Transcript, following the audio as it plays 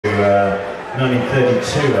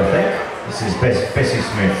1932, I think. This is Bessie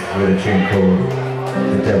Smith with a tune called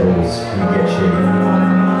The Devil's Gonna Get You.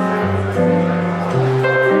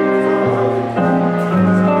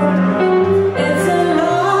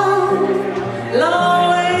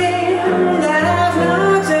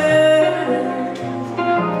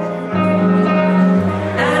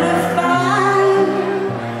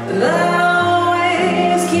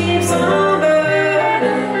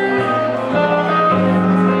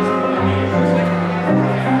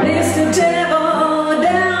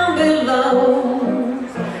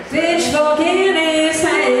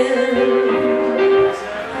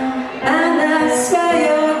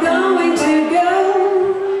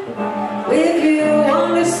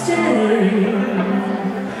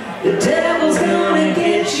 The devil's gonna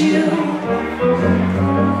get you.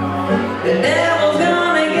 The devil's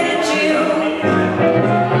gonna get you.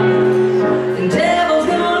 The devil's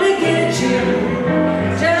gonna get you.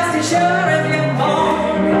 Just as sure as you're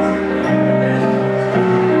born.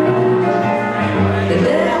 The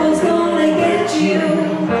devil's gonna get you.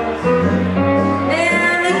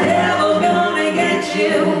 And the devil's gonna get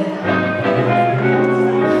you.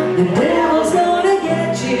 The devil's gonna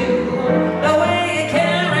get you. The way you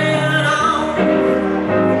carry on.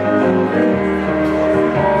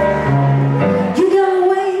 You don't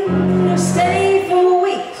wait or stay for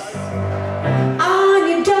weeks on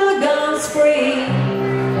your doggone spree.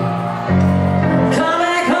 Come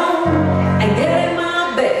back home and get in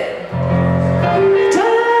my bed.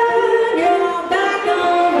 Turn your back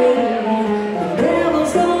on me. The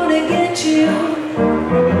devil's gonna get you.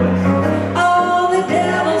 Oh, the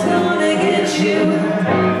devil's gonna get you.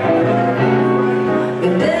 The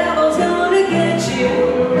devil's gonna get you.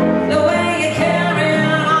 The way you carry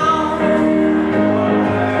on.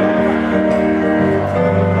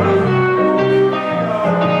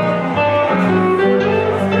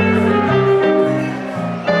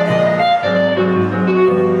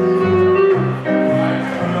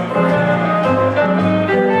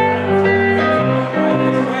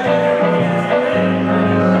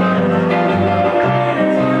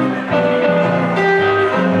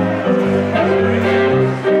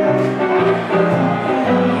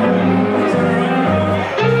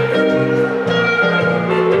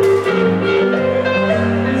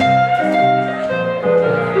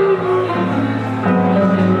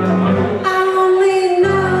 I only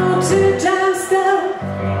know to just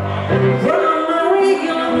run my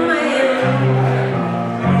regular man.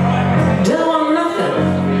 Doing nothing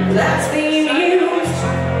that's being used.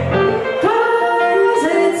 'Cause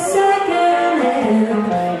it's second hand.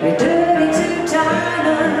 You're dirty to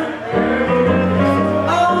China.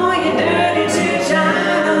 Oh, you're dirty to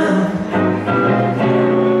China.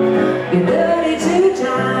 You're dirty to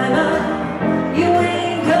China. You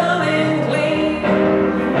ain't coming clean.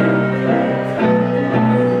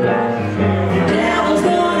 The devil's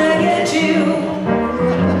gonna get you.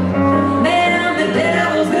 Man, the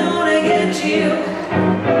devil's gonna get you.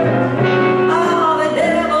 Oh, the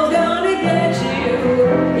devil's gonna get you.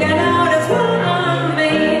 You know that's what I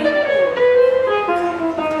mean.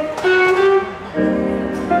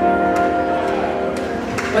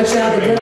 Watch out, the devil.